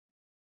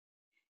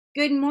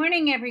Good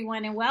morning,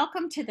 everyone, and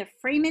welcome to the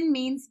Freeman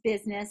Means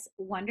Business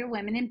Wonder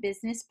Women in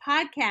Business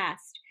podcast.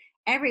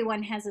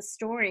 Everyone has a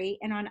story,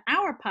 and on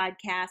our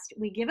podcast,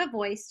 we give a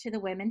voice to the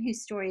women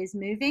whose story is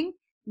moving,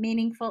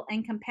 meaningful,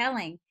 and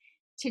compelling.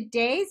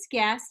 Today's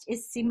guest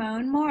is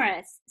Simone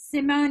Morris.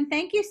 Simone,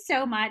 thank you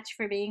so much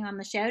for being on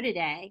the show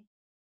today.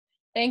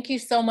 Thank you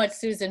so much,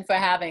 Susan, for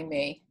having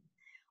me.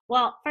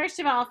 Well, first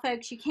of all,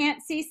 folks, you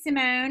can't see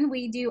Simone.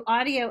 We do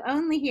audio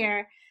only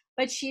here,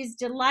 but she's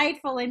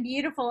delightful and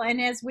beautiful.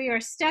 And as we are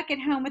stuck at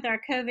home with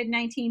our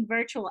COVID-19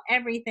 virtual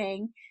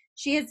everything,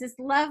 she has this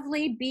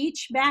lovely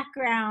beach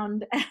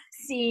background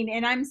scene.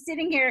 And I'm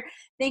sitting here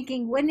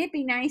thinking, wouldn't it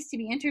be nice to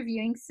be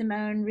interviewing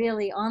Simone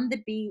really on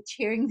the beach,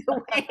 hearing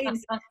the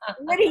waves?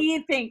 What do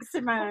you think,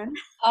 Simone?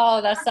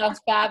 Oh, that sounds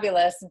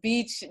fabulous.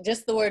 Beach,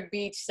 just the word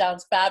beach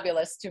sounds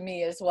fabulous to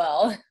me as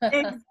well.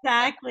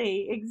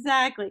 Exactly,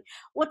 exactly.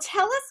 Well,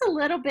 tell us a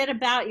little bit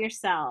about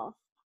yourself.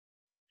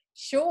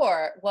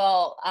 Sure.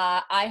 Well,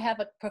 I have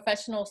a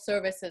professional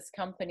services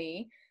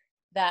company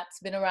that's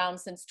been around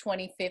since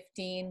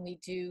 2015. We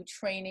do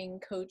training,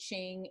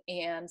 coaching,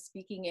 and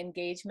speaking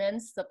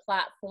engagements. The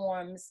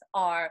platforms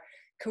are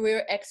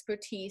career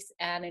expertise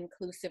and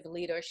inclusive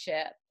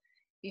leadership.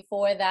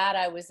 Before that,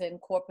 I was in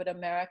corporate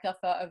America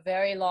for a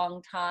very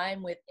long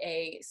time with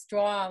a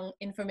strong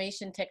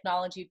information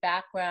technology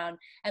background,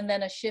 and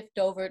then a shift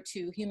over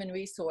to human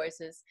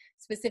resources,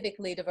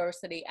 specifically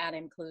diversity and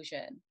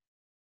inclusion.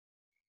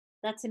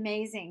 That's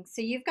amazing.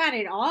 So you've got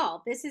it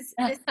all. This.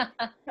 So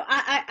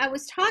I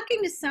was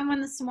talking to someone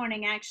this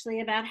morning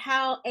actually about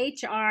how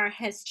HR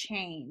has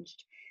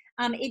changed.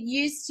 It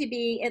used to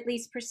be at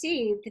least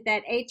perceived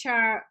that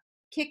HR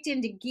kicked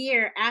into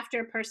gear after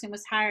a person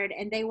was hired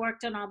and they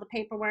worked on all the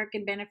paperwork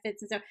and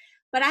benefits and so.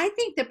 But I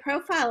think the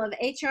profile of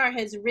HR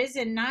has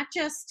risen not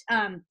just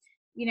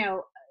you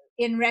know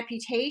in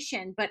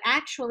reputation, but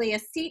actually a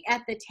seat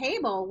at the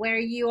table where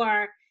you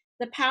are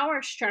the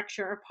power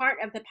structure or part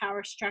of the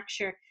power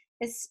structure,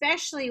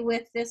 especially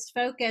with this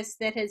focus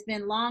that has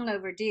been long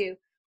overdue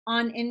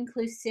on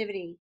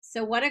inclusivity.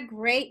 So, what a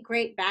great,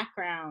 great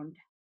background.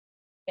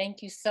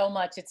 Thank you so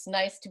much. It's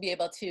nice to be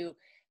able to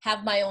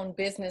have my own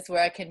business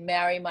where I can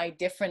marry my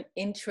different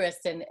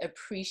interests and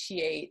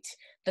appreciate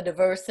the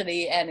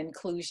diversity and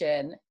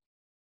inclusion.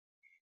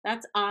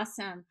 That's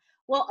awesome.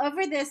 Well,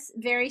 over this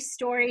very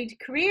storied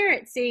career,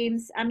 it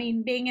seems, I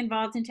mean, being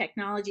involved in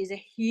technology is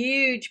a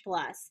huge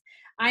plus.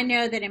 I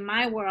know that in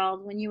my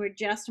world, when you were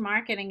just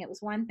marketing, it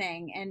was one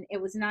thing and it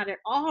was not at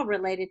all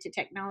related to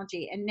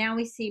technology. And now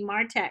we see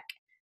MarTech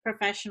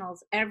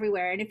professionals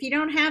everywhere. And if you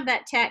don't have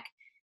that tech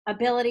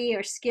ability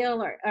or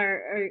skill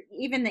or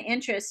even the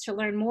interest to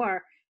learn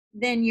more,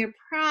 then you're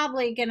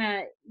probably going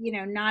to,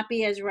 not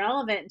be as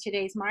relevant in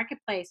today's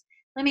marketplace.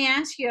 Let me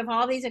ask you, of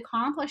all these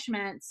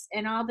accomplishments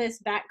and all this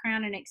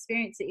background and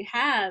experience that you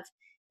have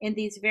in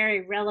these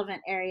very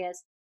relevant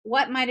areas,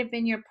 what might have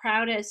been your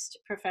proudest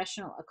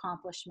professional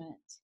accomplishment?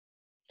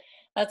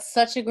 That's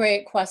such a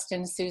great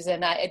question,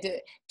 Susan.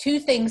 Two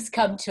things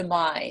come to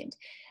mind.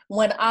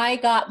 When I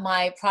got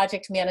my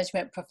project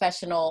management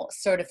professional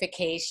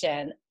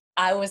certification,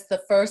 I was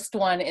the first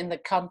one in the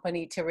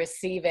company to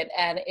receive it,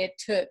 and it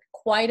took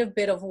quite a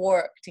bit of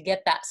work to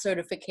get that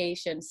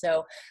certification.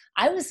 So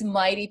I was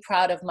mighty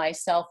proud of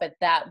myself at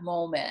that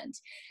moment.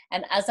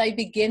 And as I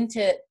begin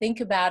to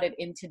think about it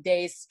in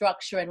today's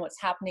structure and what's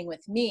happening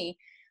with me,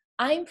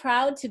 I'm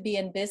proud to be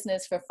in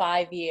business for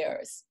 5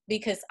 years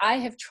because I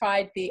have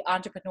tried the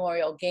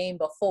entrepreneurial game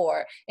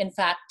before. In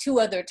fact, two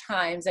other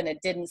times, and it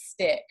didn't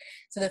stick.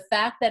 So the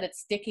fact that it's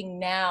sticking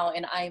now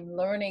and I'm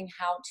learning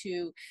how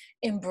to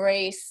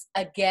embrace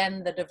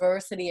again the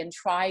diversity and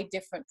try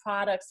different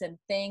products and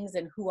things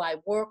and who I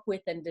work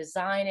with and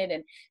design it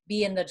and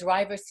be in the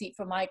driver's seat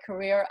for my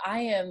career, I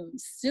am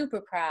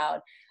super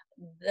proud.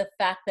 The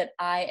fact that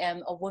I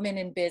am a woman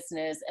in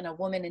business and a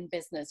woman in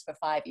business for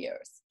 5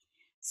 years.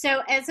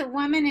 So, as a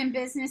woman in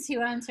business who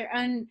owns her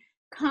own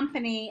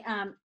company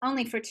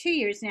only for 2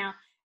 years now,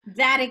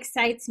 that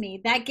excites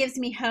me. That gives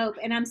me hope.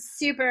 And I'm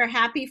super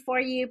happy for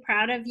you,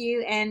 proud of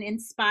you, and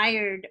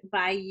inspired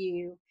by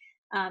you.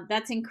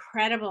 That's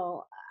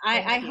incredible.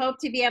 I Thank you. hope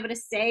to be able to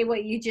say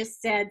what you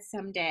just said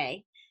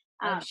someday.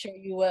 I'm Uh, sure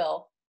you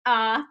will.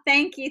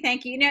 Thank you,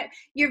 thank you.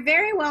 You're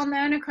very well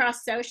known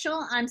across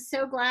social. I'm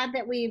so glad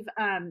that we've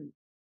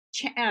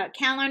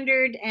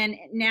calendared and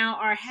now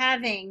are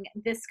having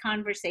this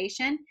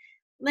conversation.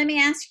 Let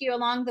me ask you,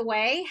 along the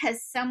way,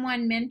 has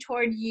someone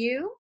mentored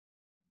you?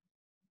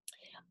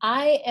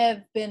 I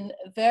have been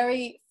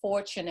very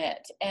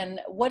fortunate,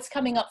 and what's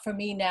coming up for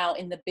me now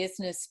in the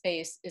business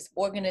space is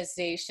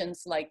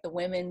organizations like the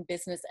Women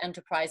Business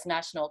Enterprise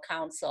National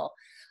Council.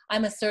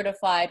 I'm a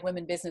certified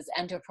women business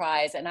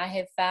enterprise, and I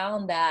have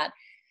found that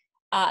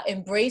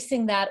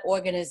embracing that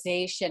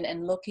organization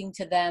and looking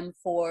to them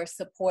for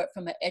support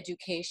from an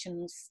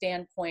education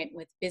standpoint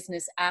with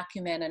business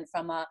acumen and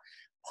from a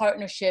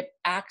partnership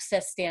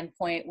access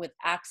standpoint with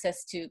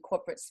access to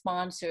corporate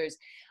sponsors,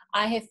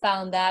 I have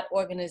found that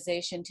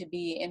organization to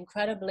be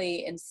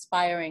incredibly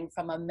inspiring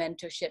from a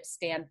mentorship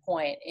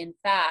standpoint. In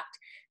fact,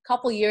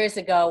 couple years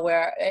ago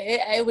where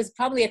it was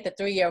probably at the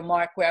 3-year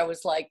mark where I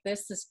was like,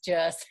 this is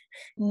just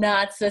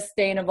not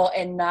sustainable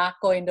and not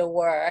going to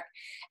work.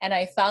 And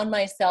I found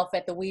myself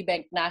at the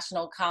WeBank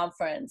National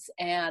Conference,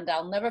 and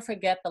I'll never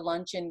forget the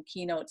luncheon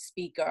keynote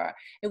speaker.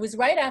 It was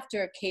right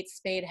after Kate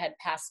Spade had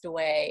passed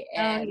away,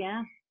 Oh, and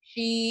yeah.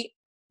 she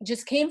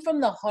just came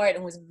from the heart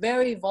and was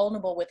very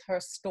vulnerable with her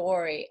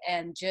story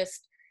and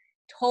just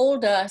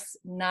told us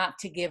not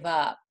to give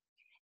up.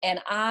 And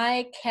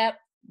I kept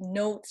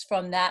notes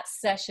from that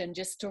session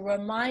just to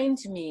remind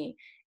me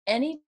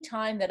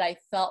anytime that I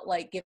felt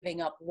like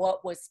giving up,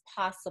 what was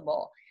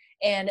possible.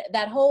 And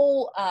that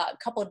whole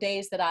couple of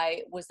days that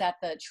I was at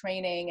the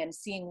training and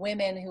seeing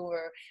women who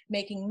were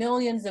making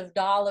millions of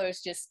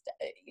dollars just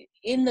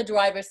in the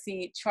driver's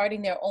seat,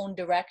 charting their own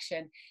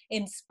direction,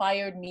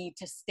 inspired me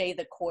to stay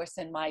the course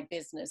in my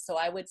business. So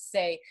I would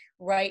say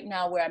right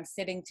now where I'm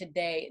sitting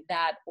today,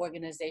 that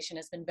organization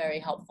has been very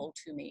helpful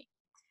to me.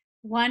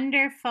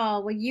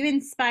 Wonderful. Well, you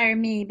inspire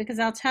me because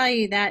I'll tell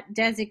you that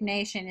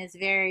designation is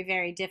very,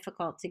 very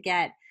difficult to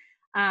get.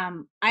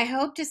 I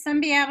hope to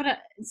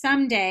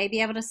someday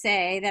be able to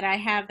say that I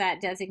have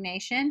that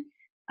designation.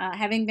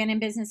 Having been in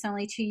business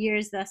only 2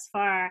 years thus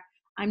far,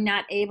 I'm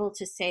not able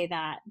to say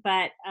that.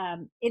 But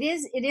it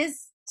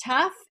is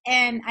tough,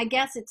 and I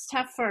guess it's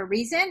tough for a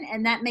reason,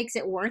 and that makes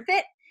it worth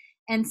it.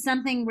 And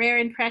something rare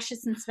and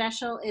precious and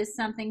special is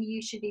something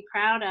you should be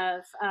proud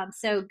of.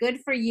 So good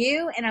for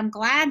you. And I'm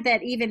glad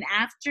that even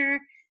after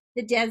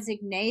the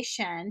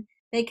designation,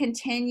 they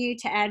continue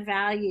to add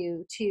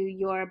value to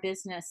your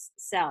business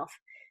self.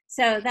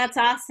 So that's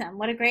awesome.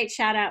 What a great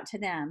shout out to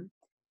them.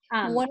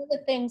 One of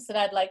the things that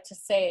I'd like to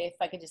say, if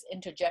I could just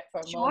interject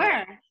for a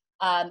moment,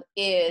 Sure.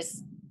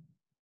 is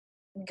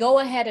go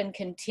ahead and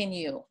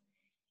continue.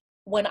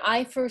 When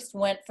I first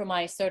went for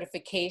my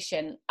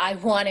certification, I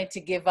wanted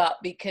to give up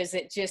because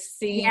it just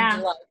seemed Yeah.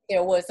 like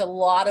there was a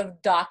lot of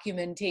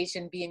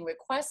documentation being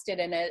requested.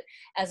 And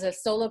as a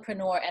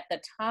solopreneur at the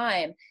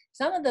time,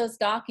 some of those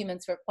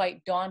documents were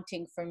quite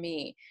daunting for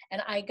me.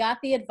 And I got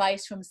the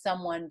advice from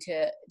someone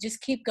to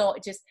just keep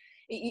going,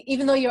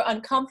 even though you're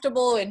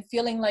uncomfortable and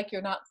feeling like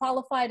you're not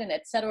qualified and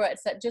et cetera,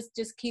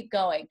 just keep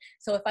going.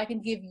 So if I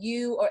can give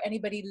you or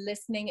anybody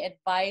listening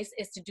advice,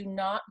 is to do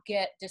not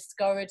get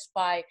discouraged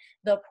by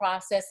the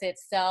process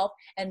itself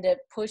and to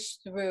push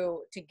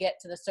through to get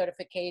to the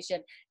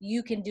certification.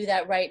 You can do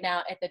that right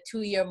now at the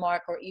 2-year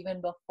mark, or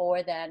even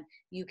before then,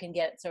 you can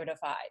get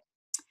certified.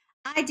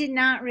 I did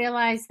not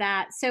realize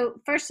that. So,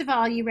 first of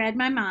all, you read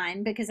my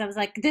mind because I was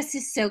like, this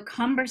is so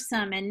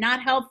cumbersome and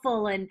not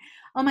helpful. And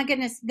oh my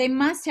goodness, they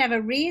must have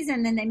a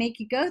reason. Then they make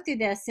you go through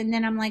this. And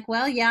then I'm like,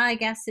 well, yeah, I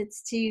guess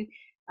it's to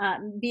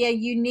be a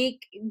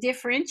unique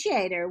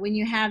differentiator when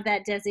you have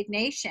that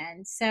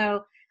designation.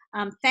 So,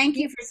 thank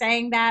you for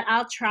saying that.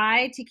 I'll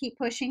try to keep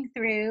pushing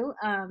through.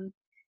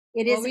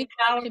 It Well, is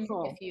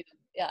powerful.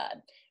 uh,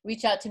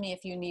 reach out to me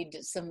if you need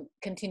some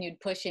continued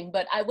pushing.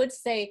 But I would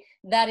say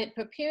that it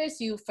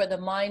prepares you for the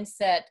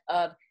mindset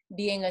of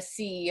being a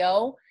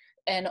CEO.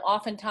 And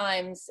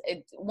oftentimes,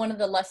 one of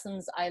the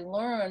lessons I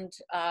learned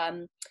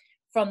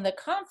from the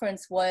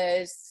conference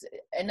was,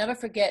 I never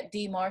forget,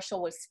 Dee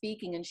Marshall was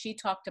speaking, and she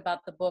talked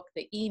about the book,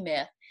 The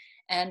E-Myth,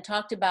 and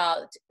talked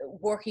about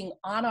working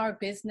on our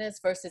business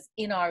versus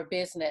in our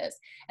business.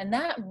 And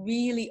that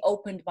really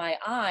opened my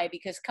eye,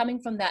 because coming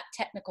from that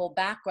technical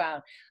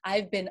background,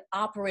 I've been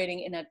operating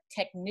in a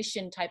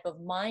technician type of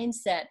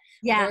mindset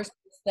Yeah. versus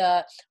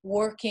the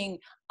working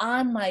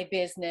on my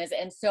business.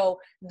 And so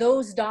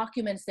those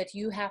documents that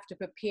you have to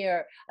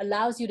prepare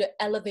allows you to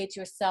elevate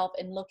yourself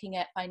in looking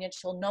at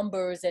financial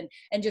numbers and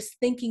just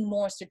thinking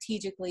more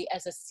strategically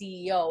as a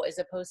CEO, as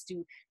opposed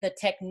to the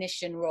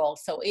technician role.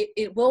 So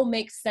it will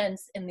make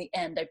sense in the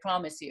end, I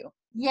promise you.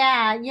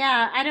 Yeah,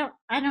 yeah.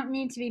 I don't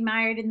need to be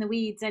mired in the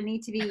weeds. I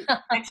need to be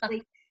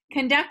actually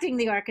conducting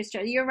the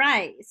orchestra. You're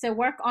right. So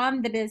work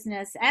on the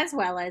business as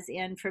well as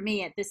in for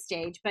me at this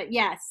stage. But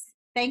yes,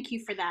 thank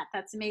you for that.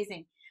 That's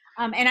amazing.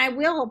 And I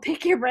will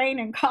pick your brain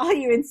and call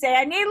you and say,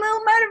 I need a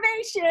little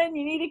motivation.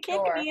 You need to kick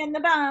Sure, me in the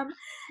bum.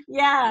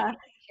 Yeah.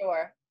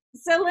 sure.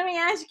 So let me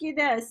ask you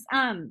this.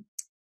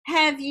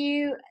 Have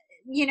you,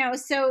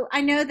 so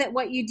I know that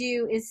what you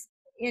do is,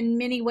 in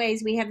many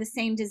ways, we have the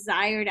same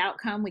desired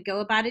outcome. We go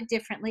about it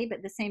differently,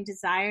 but the same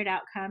desired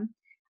outcome.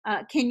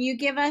 Can you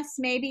give us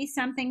maybe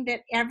something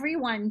that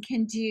everyone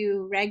can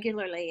do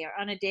regularly or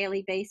on a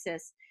daily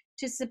basis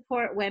to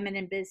support women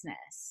in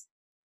business?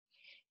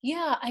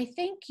 Yeah, I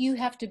think you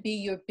have to be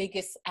your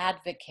biggest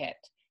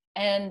advocate.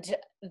 And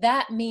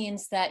that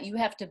means that you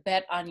have to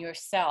bet on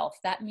yourself.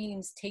 That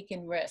means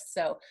taking risks.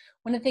 So,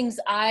 one of the things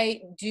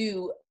I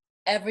do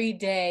every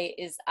day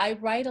is I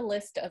write a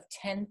list of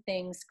 10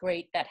 things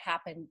great that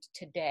happened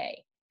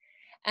today.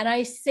 And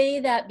I say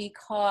that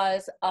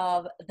because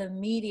of the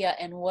media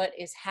and what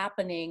is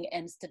happening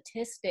and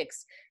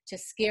statistics to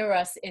scare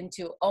us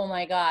into, oh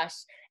my gosh,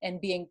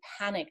 and being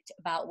panicked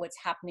about what's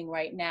happening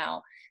right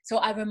now. So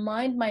I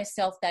remind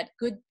myself that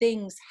good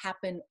things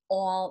happen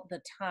all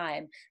the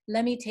time.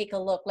 Let me take a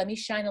look. Let me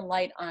shine a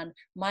light on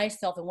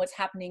myself and what's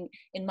happening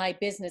in my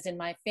business, in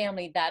my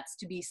family, that's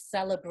to be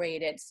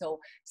celebrated. So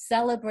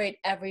celebrate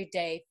every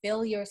day.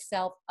 Fill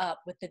yourself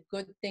up with the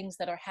good things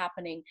that are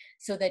happening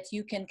so that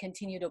you can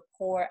continue to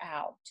pour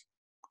out.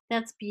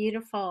 That's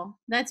beautiful.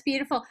 That's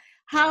beautiful.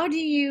 How do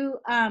you,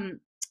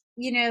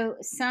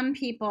 some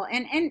people,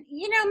 and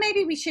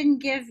maybe we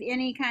shouldn't give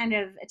any kind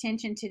of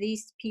attention to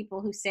these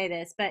people who say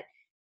this, but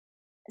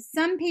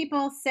some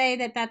people say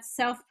that that's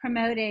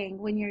self-promoting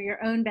when you're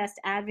your own best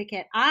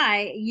advocate.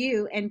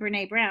 You, and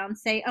Brene Brown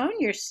say own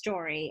your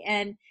story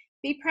and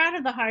be proud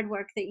of the hard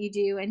work that you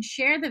do and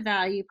share the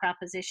value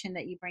proposition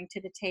that you bring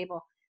to the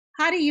table.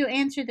 How do you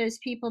answer those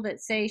people that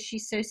say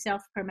she's so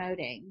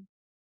self-promoting?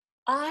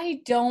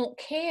 I don't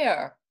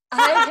care.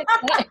 I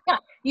have,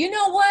 you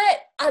know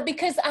what?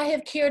 Because I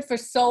have cared for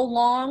so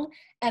long,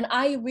 and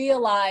I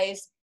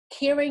realize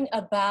caring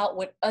about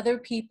what other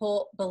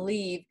people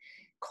believe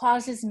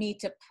causes me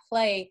to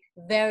play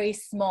very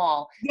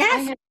small. I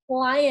Yes. have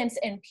clients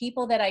and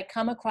people that I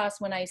come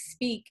across when I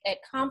speak at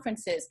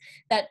conferences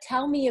that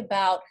tell me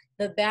about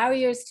the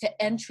barriers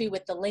to entry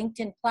with the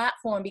LinkedIn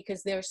platform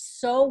because they're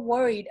so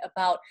worried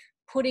about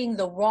putting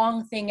the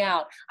wrong thing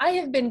out. I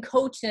have been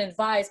coached and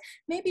advised,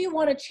 maybe you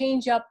want to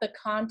change up the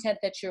content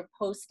that you're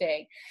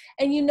posting.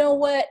 And you know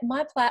what?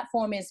 My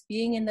platform is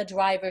being in the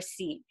driver's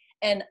seat.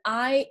 And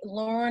I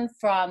learn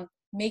from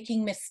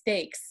making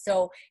mistakes.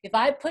 So if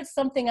I put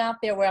something out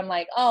there where I'm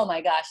like, oh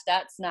my gosh,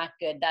 that's not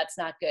good, that's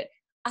not good,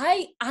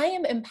 I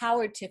am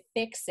empowered to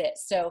fix it.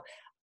 So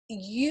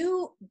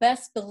you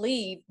best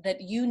believe that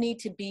you need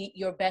to be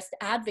your best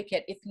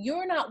advocate. If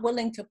you're not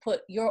willing to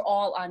put your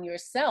all on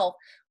yourself,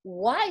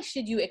 why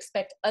should you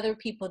expect other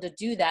people to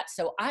do that?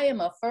 So I am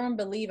a firm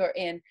believer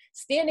in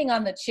standing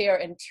on the chair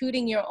and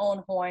tooting your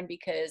own horn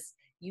because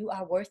you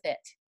are worth it.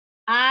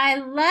 I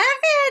love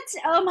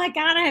it. Oh my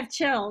God, I have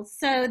chills.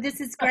 So this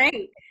is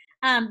great.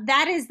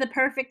 That is the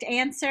perfect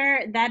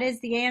answer. That is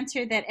the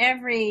answer that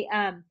every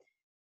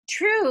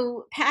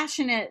true,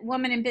 passionate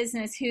woman in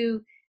business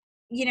who,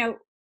 you know,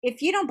 if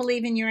you don't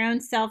believe in your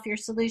own self, your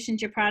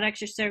solutions, your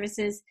products, your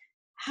services,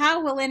 how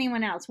will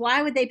anyone else?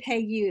 Why would they pay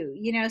you?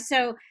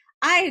 So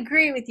I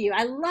agree with you.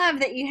 I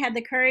love that you had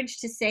the courage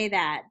to say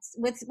that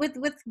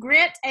with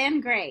grit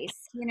and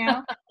grace.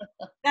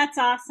 That's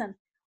awesome.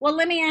 Well,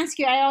 let me ask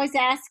you, I always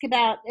ask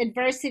about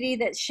adversity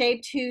that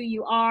shaped who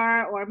you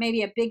are, or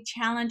maybe a big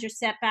challenge or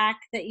setback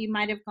that you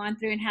might have gone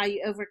through and how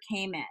you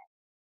overcame it.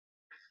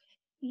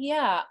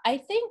 Yeah, I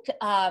think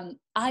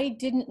I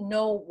didn't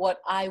know what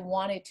I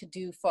wanted to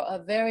do for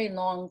a very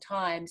long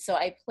time. So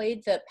I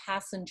played the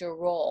passenger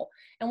role.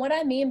 And what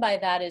I mean by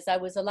that is I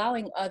was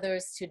allowing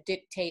others to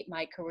dictate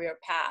my career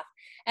path.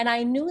 And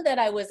I knew that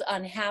I was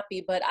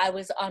unhappy, but I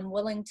was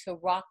unwilling to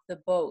rock the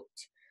boat.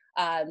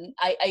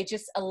 I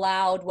just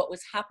allowed what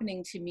was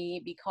happening to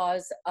me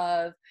because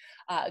of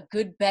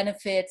good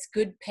benefits,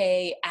 good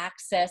pay,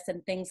 access,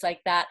 and things like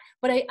that.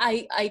 But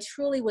I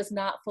truly was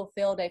not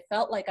fulfilled. I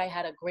felt like I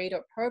had a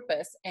greater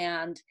purpose.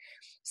 And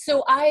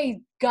so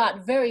I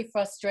got very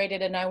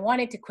frustrated and I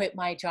wanted to quit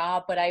my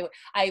job, but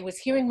I was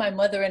hearing my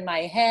mother in my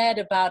head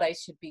about I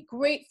should be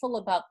grateful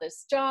about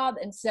this job.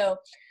 And so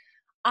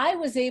I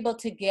was able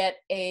to get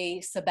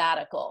a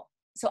sabbatical.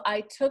 So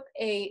I took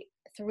a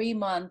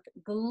 3-month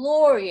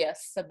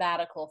glorious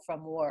sabbatical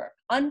from work,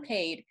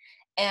 unpaid,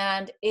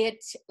 and it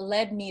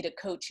led me to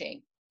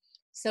coaching.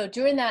 So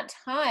during that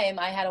time,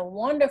 I had a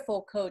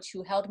wonderful coach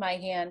who held my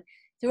hand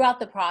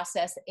throughout the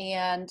process.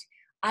 And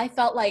I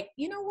felt like,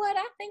 you know what,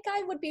 I think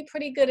I would be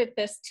pretty good at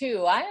this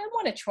too. I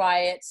want to try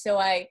it. So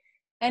I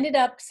ended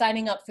up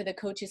signing up for the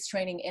Coaches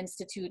Training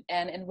Institute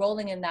and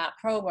enrolling in that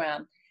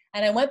program.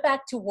 And I went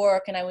back to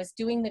work and I was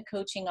doing the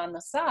coaching on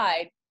the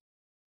side,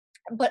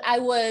 but I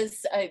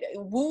was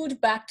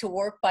wooed back to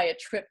work by a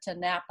trip to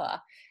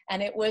Napa,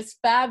 and it was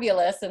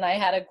fabulous, and I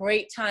had a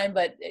great time.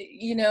 But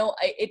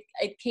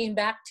it came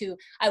back to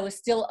I was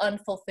still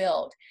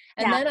unfulfilled,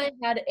 and Yeah. then I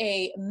had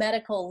a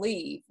medical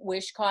leave,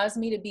 which caused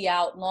me to be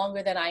out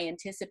longer than I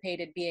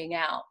anticipated being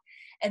out.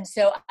 And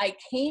so I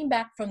came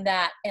back from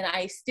that and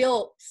I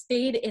still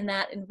stayed in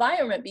that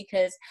environment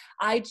because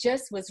I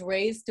just was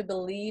raised to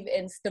believe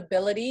in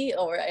stability,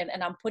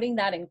 and I'm putting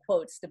that in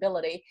quotes,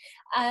 stability.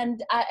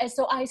 And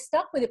so I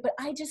stuck with it, but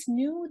I just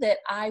knew that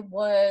I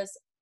was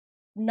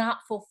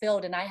not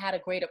fulfilled and I had a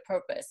greater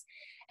purpose.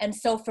 And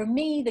so for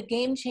me, the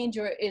game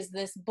changer is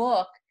this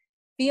book,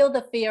 Feel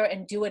the Fear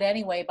and Do It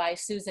Anyway by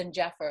Susan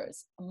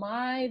Jeffers,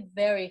 my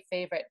very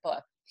favorite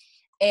book.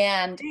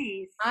 And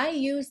Nice. I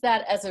use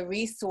that as a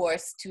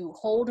resource to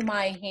hold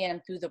my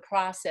hand through the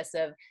process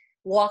of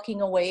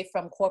walking away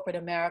from corporate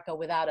America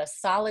without a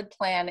solid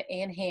plan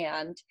in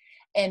hand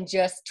and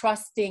just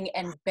trusting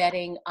and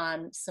betting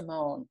on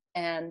Simone.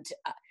 And,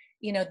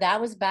 that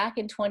was back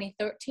in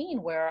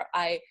 2013 where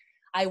I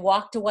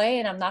walked away,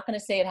 and I'm not going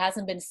to say it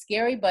hasn't been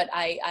scary, but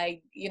I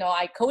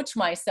coach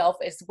myself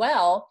as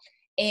well.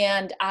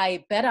 and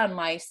I bet on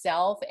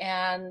myself,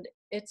 and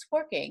it's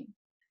working.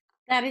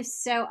 That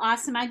is so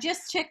awesome. I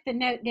just took the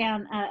note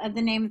down of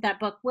the name of that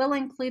book. We'll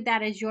include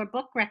that as your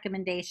book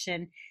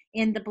recommendation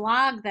in the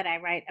blog that I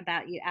write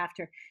about you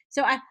after.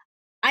 So I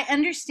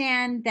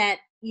understand that,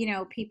 you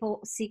know,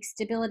 people seek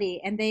stability,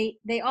 and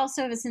they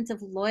also have a sense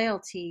of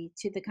loyalty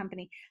to the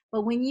company.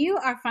 But when you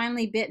are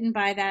finally bitten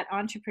by that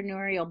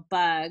entrepreneurial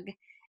bug,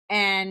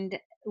 and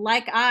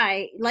like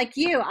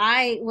you,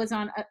 I was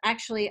on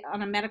actually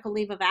on a medical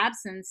leave of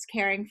absence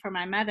caring for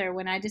my mother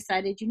when I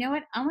decided, you know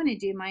what, I want to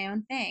do my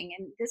own thing,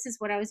 and this is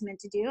what I was meant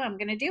to do. I'm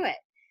going to do it.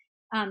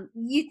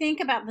 You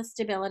think about the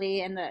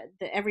stability and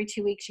the every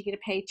 2 weeks you get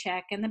a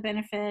paycheck and the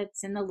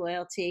benefits and the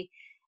loyalty,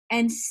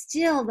 and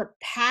still the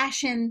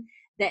passion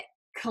that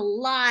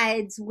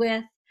collides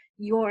with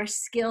your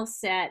skill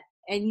set,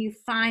 and you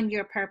find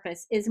your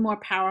purpose is more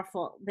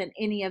powerful than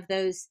any of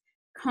those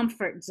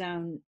comfort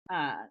zone,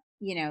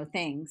 you know,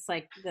 things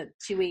like the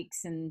 2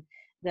 weeks and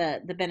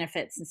the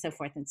benefits and so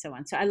forth and so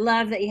on. So I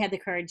love that you had the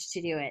courage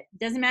to do it.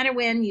 Doesn't matter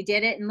when you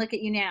did it, and look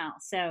at you now.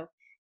 So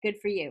good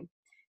for you.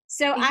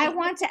 So I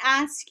want to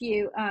ask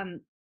you,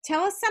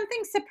 tell us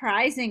something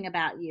surprising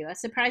about you, a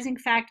surprising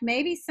fact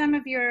maybe some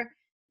of your,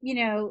 you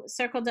know,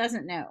 circle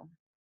doesn't know.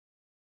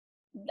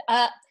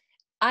 Uh,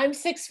 I'm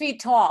 6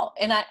 feet tall,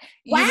 and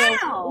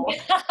Wow.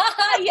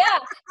 yeah,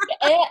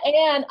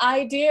 and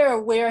I dare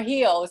wear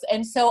heels.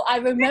 And so I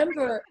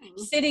remember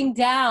sitting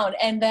down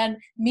and then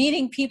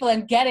meeting people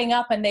and getting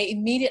up, and they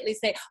immediately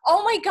say,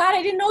 "Oh my God,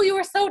 I didn't know you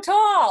were so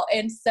tall."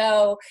 And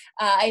so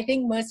I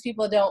think most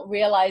people don't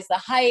realize the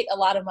height. A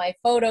lot of my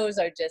photos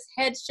are just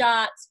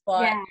headshots,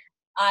 but Yeah.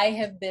 I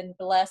have been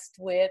blessed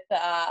with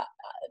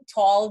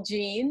tall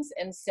genes,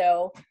 and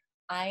so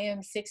I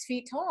am 6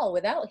 feet tall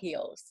without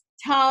heels.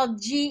 Tall,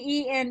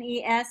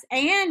 GENES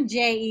and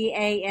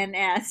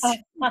JEANS.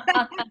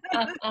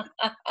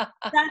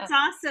 That's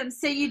awesome.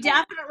 So you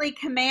definitely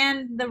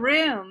command the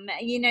room.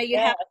 You know, you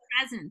Yeah. have a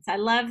presence. I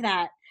love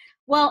that.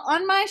 Well,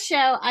 on my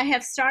show, I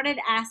have started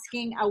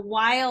asking a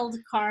wild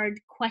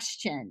card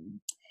question.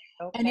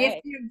 And if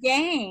Okay. you're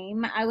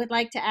game, I would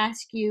like to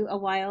ask you a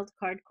wild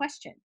card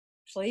question.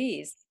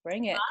 Please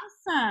bring it.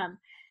 Awesome.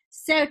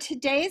 So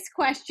today's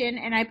question,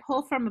 and I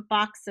pull from a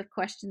box of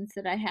questions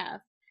that I have.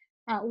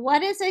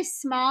 What is a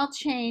small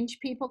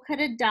change people could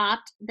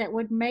adopt that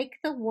would make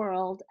the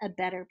world a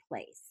better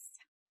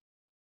place?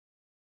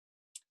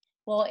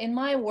 Well, in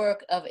my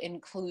work of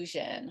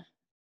inclusion,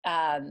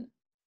 um,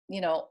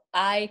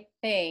 I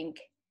think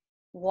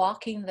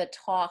walking the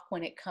talk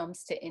when it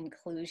comes to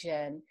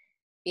inclusion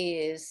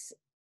is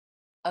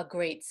a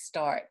great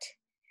start.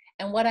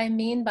 And what I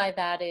mean by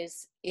that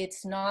is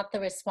it's not the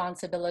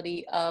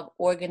responsibility of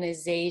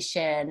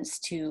organizations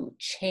to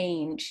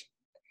change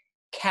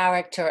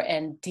character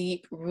and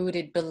deep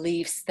rooted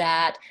beliefs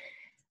that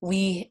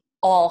we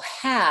all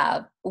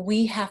have.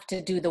 We have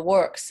to do the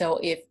work. So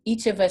if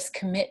each of us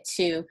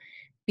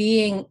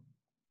being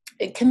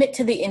commit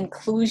to the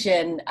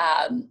inclusion,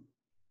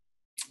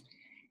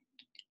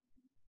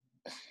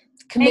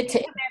 Make commit a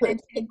to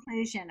commitment to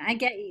inclusion. I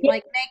get you. yeah,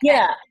 Like make that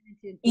yeah,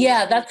 commitment to inclusion.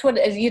 yeah, that's what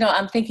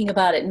I'm thinking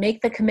about it.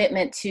 Make the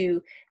commitment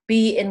to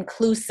be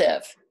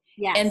inclusive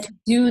and Yes. to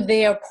do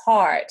their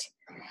part.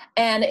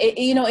 And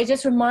it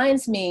just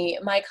reminds me,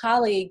 my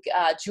colleague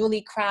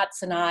Julie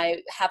Kratz and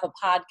I have a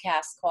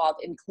podcast called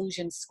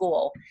Inclusion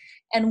School.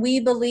 And we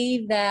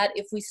believe that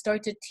if we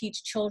start to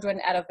teach children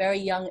at a very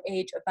young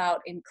age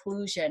about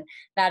inclusion,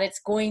 that it's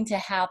going to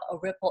have a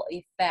ripple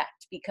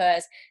effect,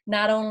 because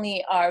not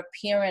only are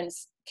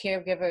parents,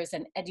 caregivers,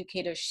 and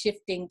educators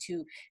shifting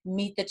to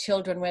meet the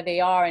children where they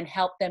are and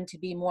help them to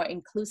be more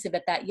inclusive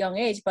at that young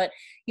age, but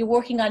you're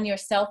working on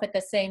yourself at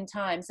the same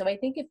time. So I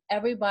think if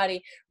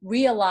everybody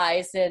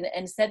realized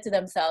and said to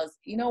themselves,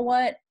 you know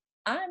what,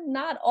 I'm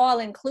not all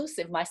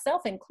inclusive,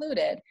 myself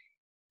included,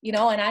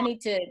 and I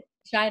need to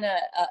shine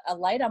a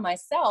light on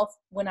myself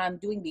when I'm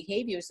doing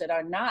behaviors that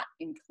are not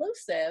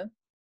inclusive.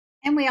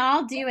 And we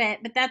all do it,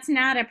 but that's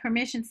not a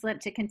permission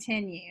slip to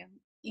continue.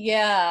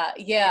 Yeah,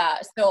 yeah.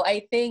 So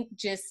I think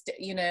just,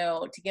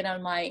 to get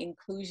on my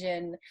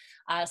inclusion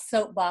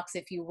soapbox,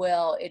 if you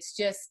will, it's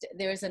just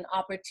there's an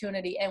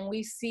opportunity. And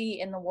we see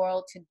in the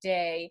world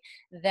today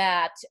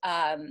that,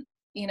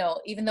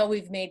 even though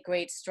we've made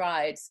great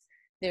strides,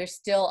 there's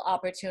still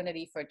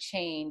opportunity for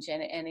change.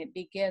 And it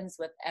begins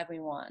with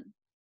everyone.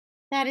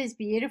 That is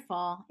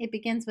beautiful. It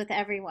begins with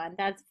everyone.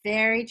 That's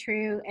very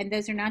true. And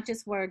those are not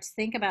just words.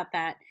 Think about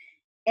that.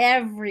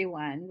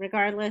 Everyone,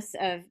 regardless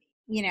of,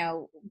 you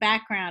know,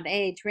 background,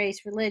 age,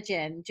 race,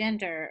 religion,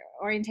 gender,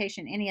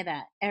 orientation, any of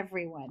that,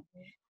 everyone.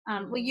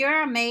 Well, Mhm.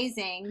 you're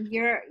amazing.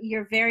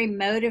 You're very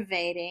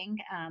motivating.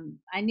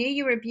 I knew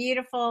you were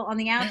beautiful on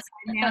the outside.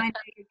 Now I know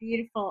you're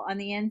beautiful on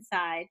the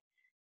inside.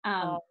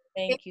 Oh,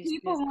 If thank you,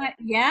 people Susan. want,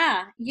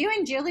 yeah, you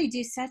and Julie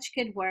do such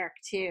good work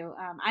too.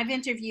 I've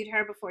interviewed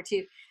her before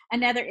too.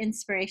 Another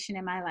inspiration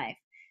in my life.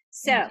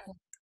 So, Mhm.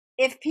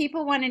 if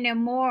people want to know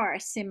more,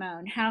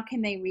 Simone, how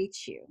can they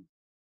reach you?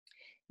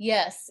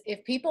 Yes,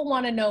 if people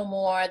want to know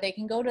more, they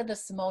can go to the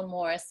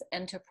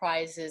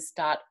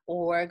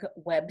SimoneMorrisEnterprises.org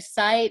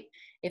website.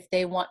 If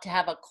they want to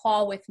have a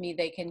call with me,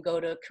 they can go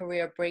to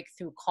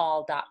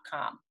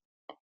careerbreakthroughcall.com.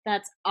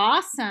 That's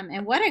awesome.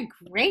 And what a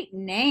great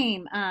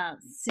name,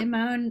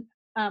 Simone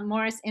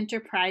Morris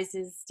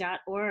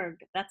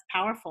Enterprises.org. That's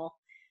powerful.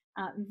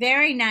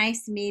 Very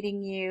nice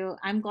meeting you.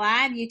 I'm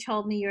glad you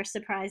told me your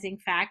surprising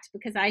fact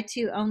because I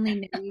too only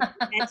knew you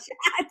had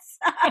chats.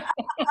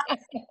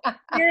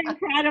 You're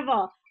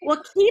incredible.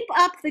 Well, keep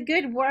up the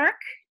good work,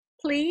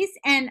 please.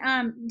 And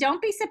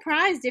don't be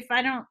surprised if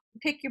I don't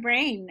pick your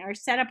brain or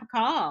set up a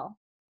call.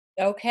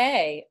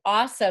 Okay,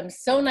 awesome.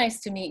 So nice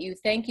to meet you.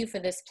 Thank you for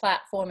this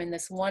platform and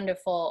this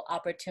wonderful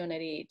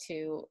opportunity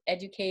to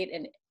educate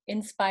and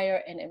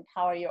inspire and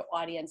empower your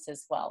audience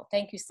as well.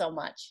 Thank you so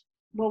much.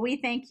 Well, we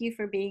thank you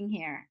for being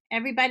here.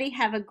 Everybody,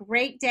 have a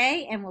great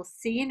day, and we'll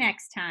see you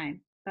next time.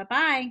 Bye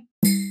bye.